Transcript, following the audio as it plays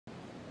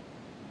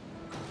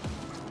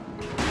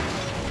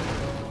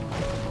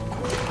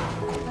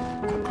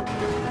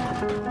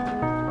Right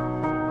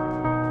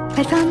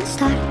from the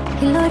start,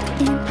 he lured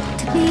me in,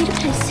 took me to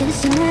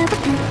places I've never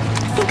been. I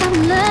think I'm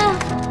in love,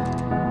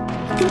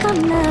 I think I'm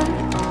in love.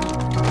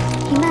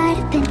 He might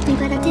have bent me,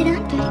 but I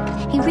didn't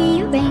break. He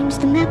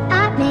rearranged the map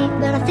I made,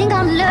 but I think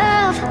I'm in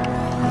love,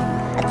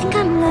 I think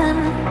I'm in love.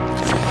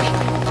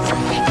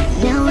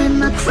 Now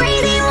am I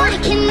crazy? Why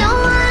can no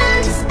one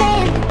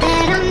understand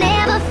that I'll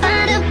never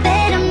find a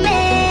better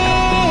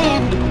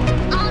man?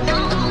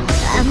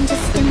 I'm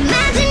just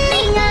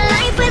imagining a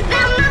life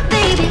without my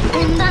baby,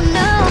 and I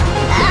know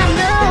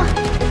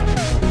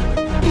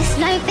this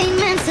life ain't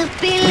meant to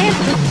be lived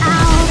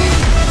without,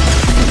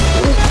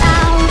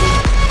 without.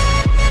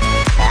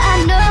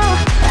 I know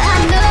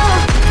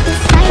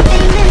this life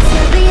ain't meant to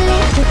be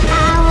lived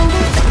without,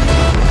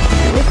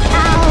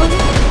 without.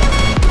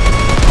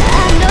 I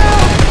know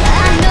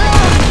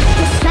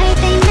this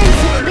life ain't meant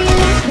to be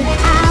lived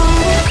without,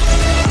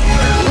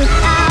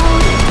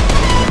 without.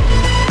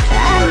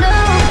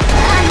 I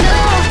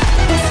know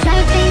this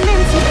life ain't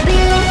meant to be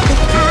lived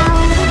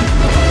without,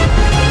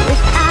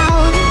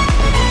 without.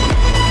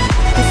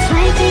 This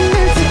life ain't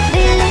meant to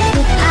be lived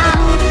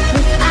without,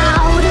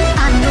 without. I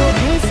know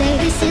they say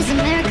this is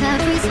America,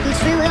 free speech,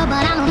 free will,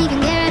 but I don't even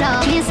care at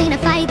all. Can't seem to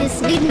fight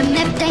this, leading them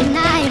every day and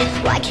night.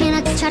 Why can't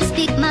I just try to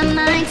speak my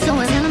mind? So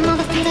I tell them all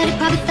the fear that he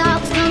probably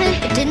thought was coming.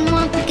 They didn't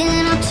want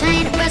picking up,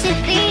 trying to brush it.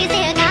 Please,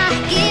 dear God,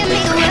 give me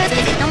the words,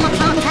 'cause you know my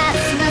tongue has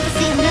enough to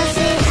see enough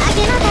shit. I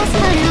cannot pass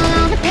put it all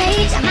on the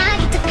page. I might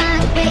get to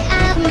find a way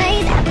out of a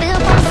maze that I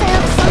built for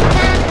myself some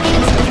kind of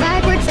games. The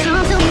right words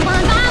come to me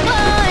one by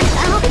one.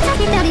 I hope he tells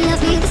me that he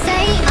loves me the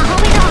same. I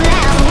hope we don't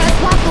let our words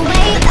walk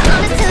away. The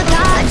honest to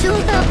God,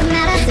 truth of the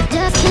matter, so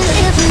just can't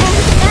live the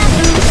moment that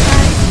through the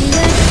stars. The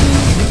earth is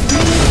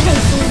many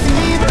places and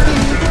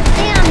everything.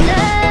 And I'm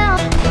love, I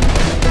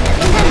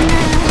think I'm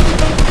love.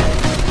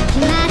 He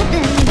might have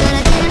been, but I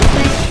didn't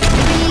break.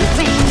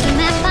 Rearrange the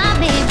map I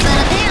made, but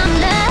I think I'm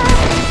love,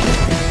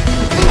 I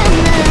think I'm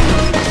love.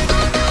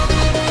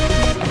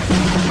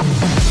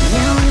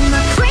 Now am I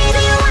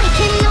crazy? Why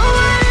can no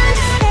one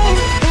understand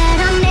that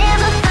I'll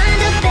never find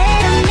a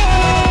better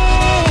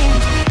man?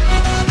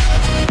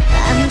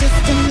 I'm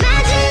just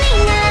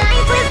imagining a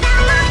life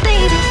without my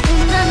baby,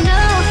 and I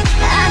know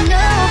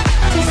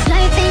this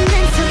life ain't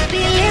meant to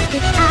be lived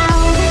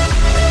without,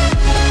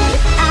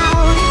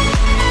 without.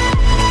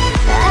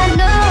 I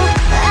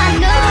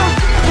know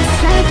this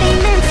life ain't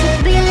meant to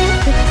be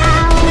lived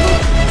without,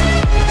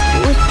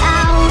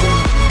 without.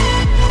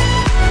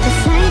 This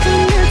life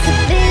ain't meant to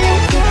be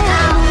lived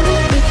without,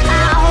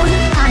 without.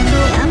 I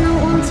know I'm not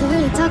one to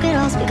really talk it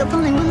all. Speak up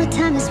only when the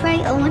time is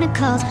right or when it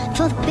calls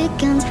for the big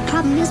guns.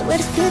 Problem is, where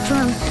to speak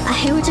from? I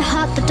hear what your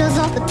heart that does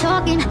all the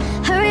talking.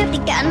 Hurry up, you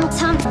got no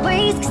time to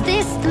waste, 'cause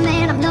this is the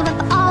man I'm loving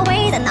for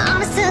always. And the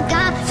honest to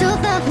God,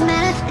 truth of the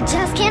matter, I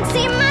just can't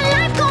see my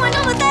life going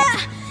on without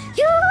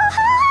you.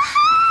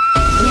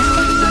 Now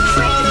am I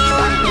crazy?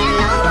 Why can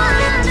no one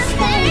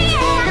understand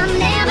that I'll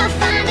never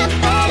find a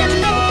better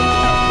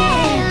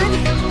man?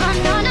 Oh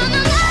no, no, no,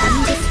 no. I'm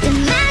just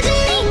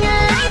imagining a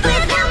life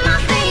without my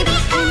baby,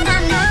 and I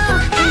know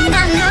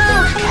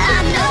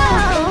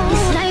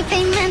this life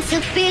ain't meant to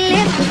be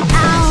lived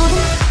without,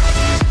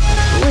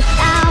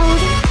 without.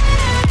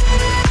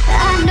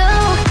 I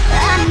know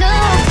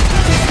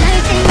this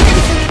life ain't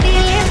meant to be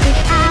lived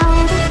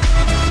without,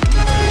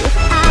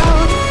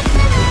 without.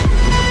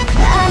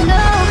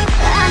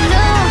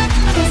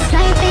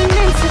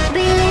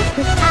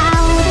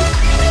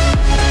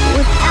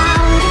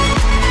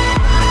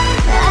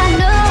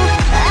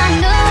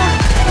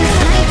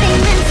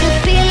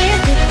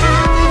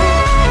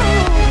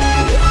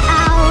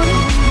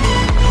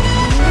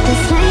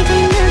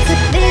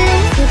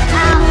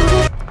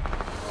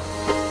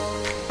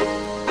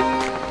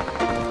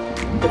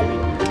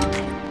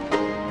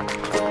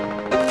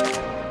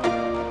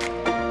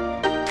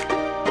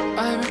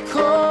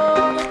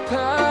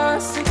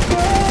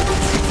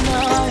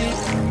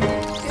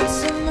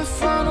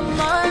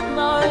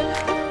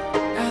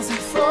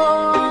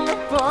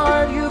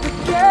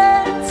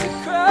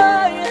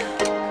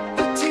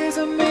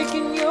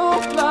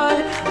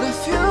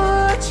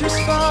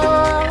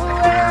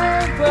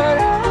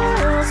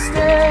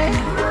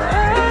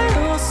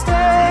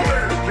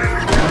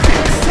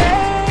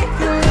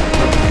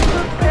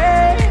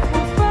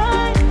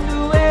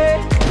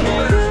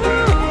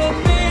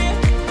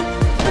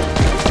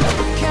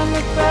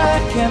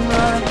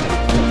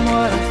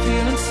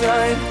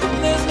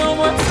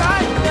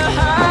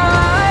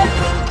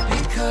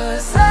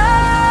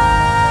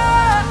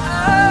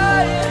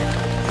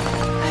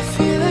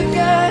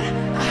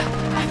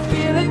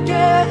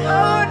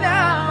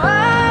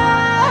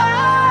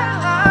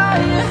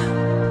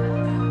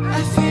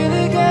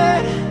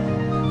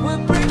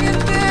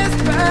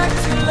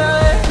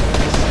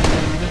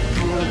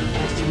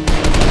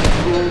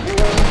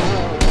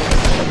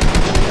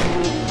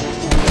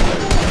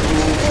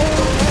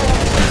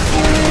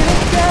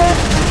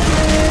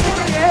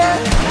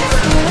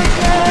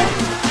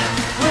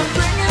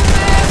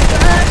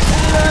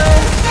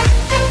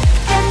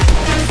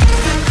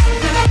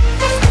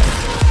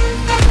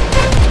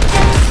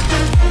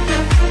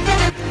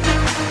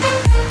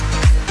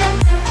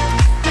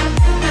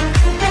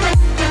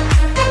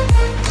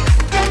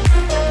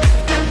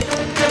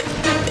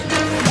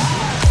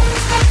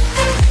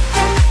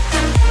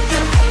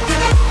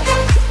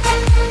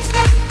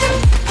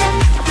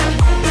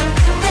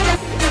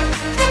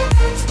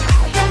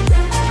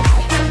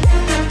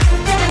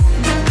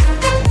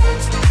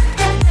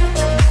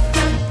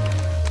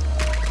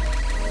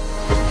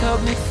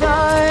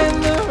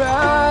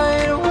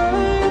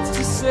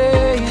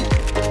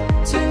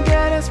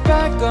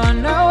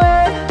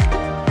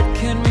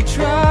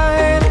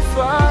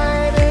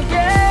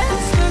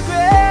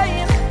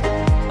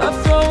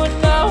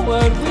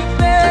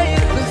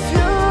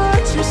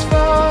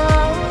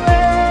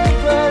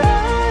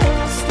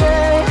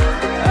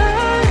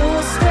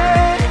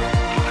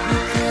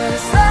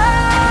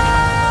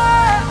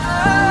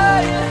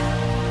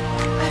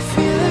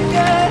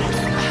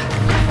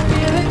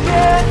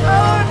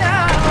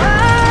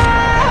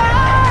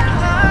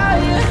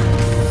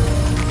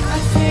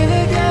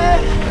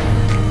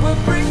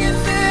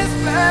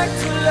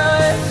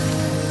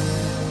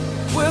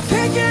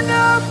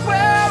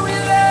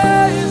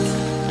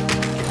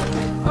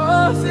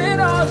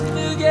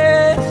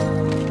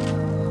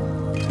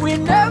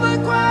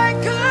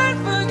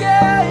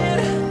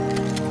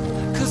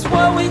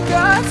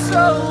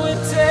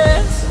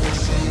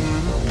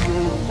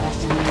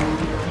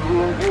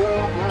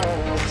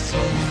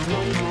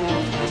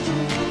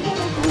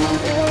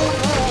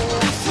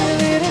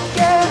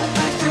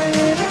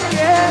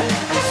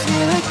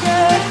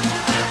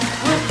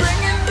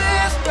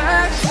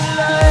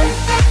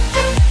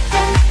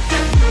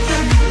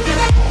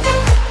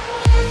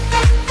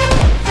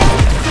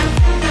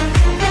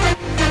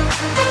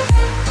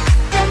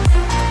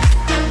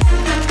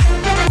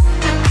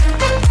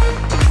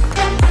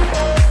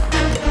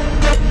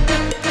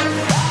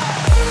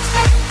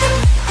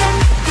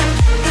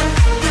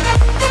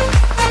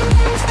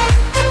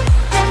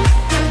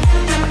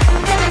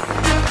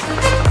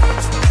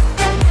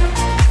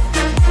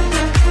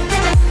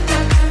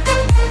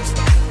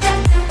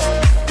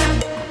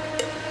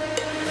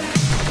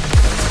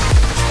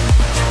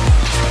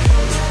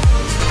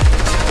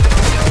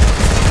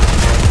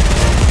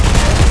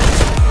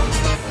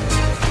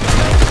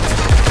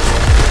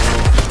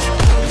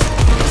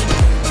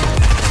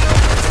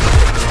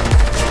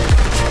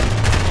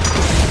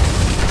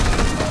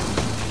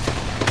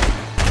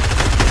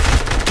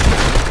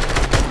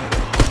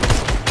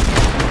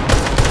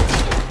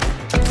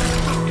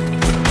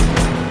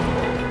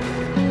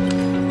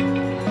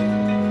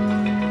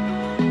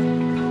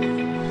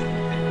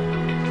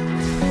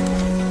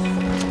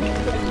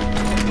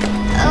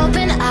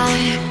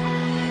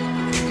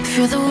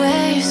 Feel the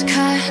waves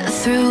cut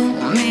through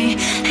me,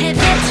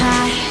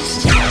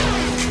 hypnotized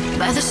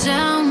by the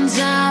sounds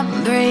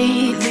I'm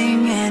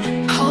breathing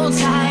in. Hold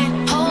tight,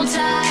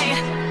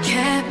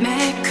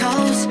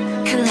 chemicals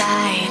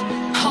collide.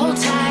 Hold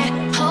tight,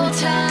 hold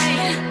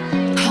tight,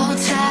 hold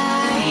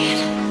tight.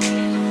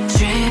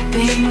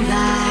 Dripping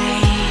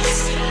lights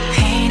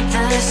paint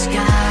the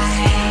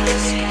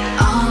skies,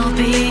 all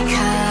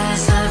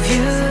because of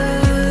you.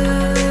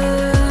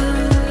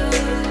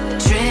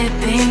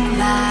 Dripping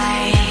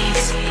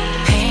lights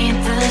paint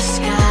the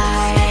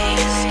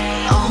skies,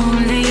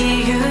 only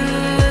you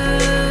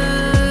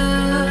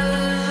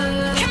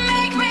can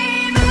make me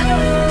move.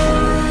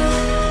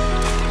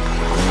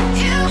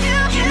 You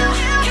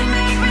can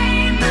make me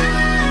move.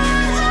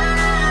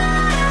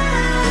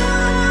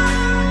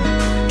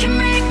 Can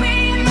make me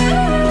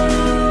move.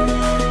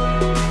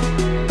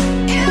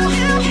 You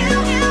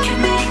can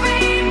make me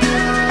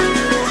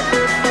move.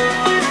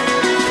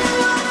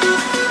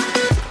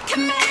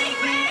 Can make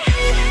me.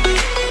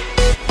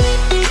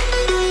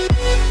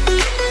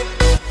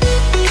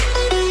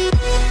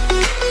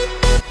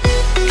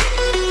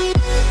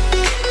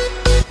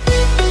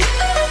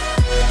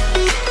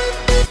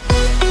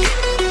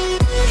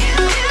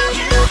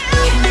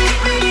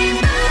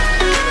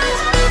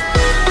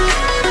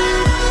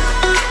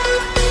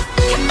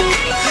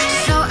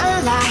 So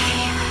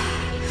alive,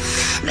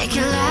 make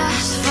it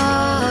last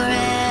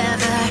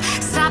forever.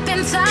 Stop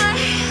in time,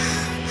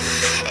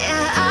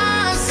 yeah,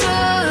 I'll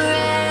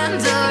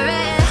surrender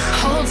it.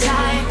 Hold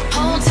tight,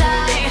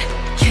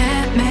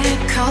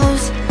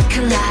 chemicals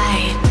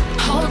collide.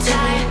 Hold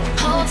tight,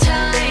 hold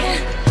tight,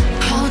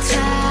 hold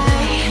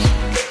tight.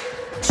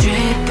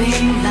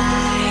 Dripping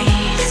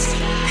lights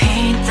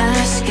paint the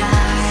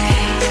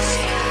skies,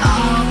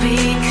 all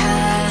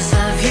because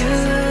of you.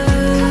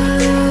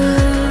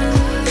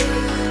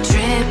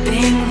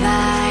 Dripping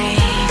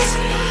lights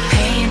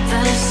paint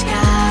the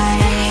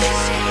skies,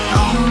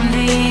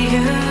 only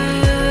you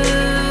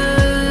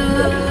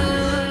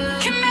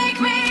can make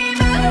me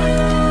move.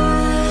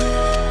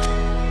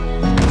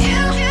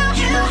 You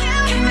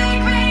can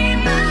make me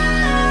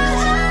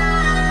move.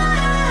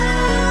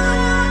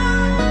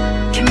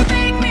 Can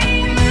make me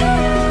move.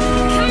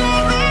 Can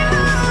make me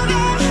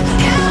move.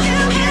 You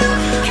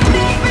can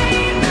make me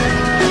move.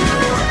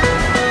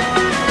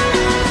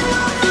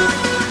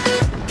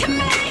 Can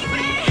make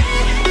me.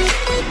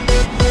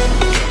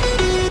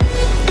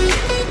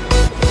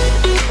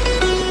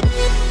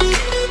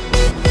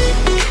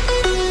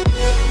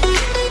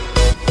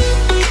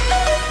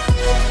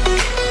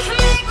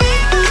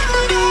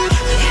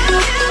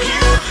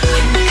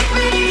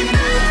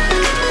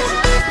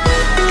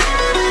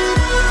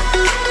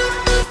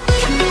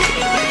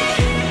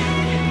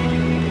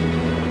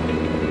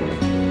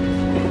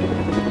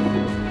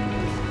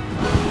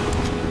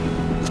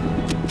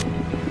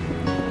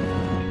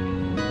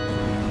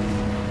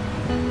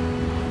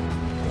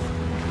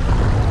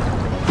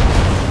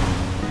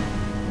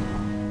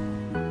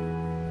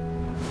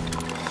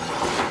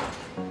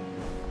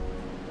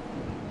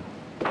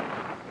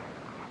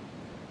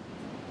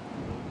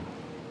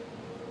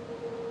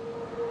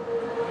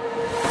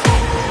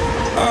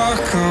 I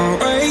can't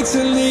wait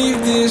to leave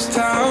this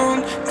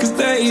town, 'cause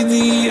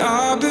lately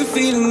I've been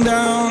feeling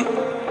down.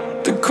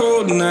 The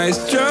cold nights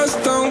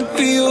just don't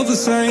feel the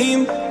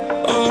same.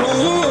 Oh,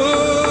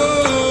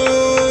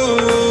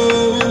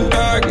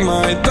 like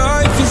my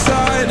life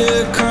inside a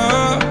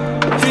car,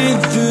 hit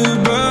the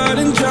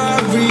button,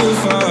 drive real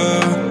far.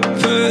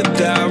 Put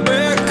that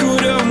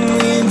record on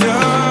me,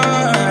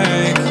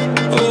 die.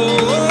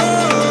 Oh,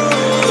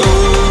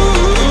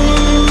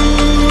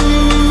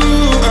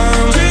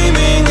 I'm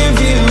dreaming of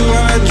you,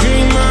 I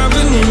dream of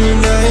a new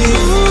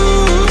life.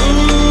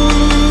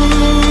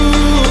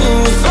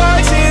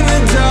 Fight in the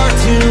dark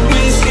till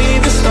we see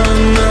the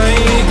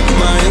sunlight.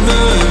 My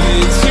love,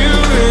 it's you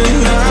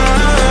and I.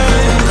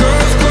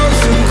 Close,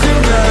 close and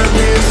could that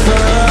this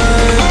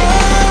fight.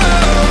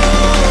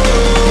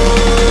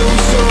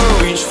 So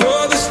reach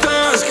for the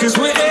stars, 'cause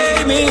we're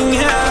aiming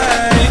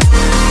high.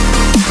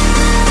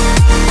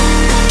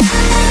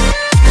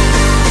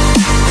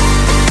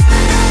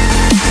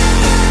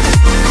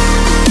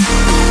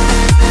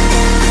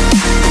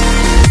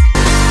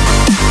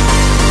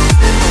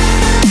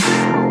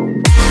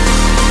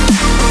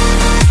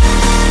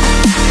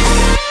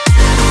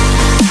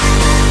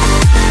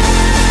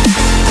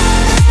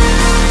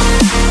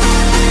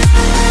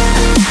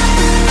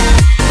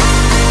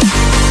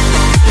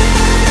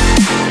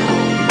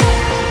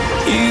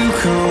 You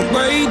can't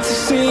wait to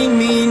see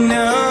me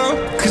now,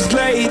 'cause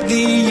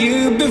lately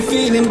you've been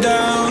feeling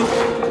down.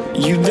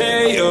 You there?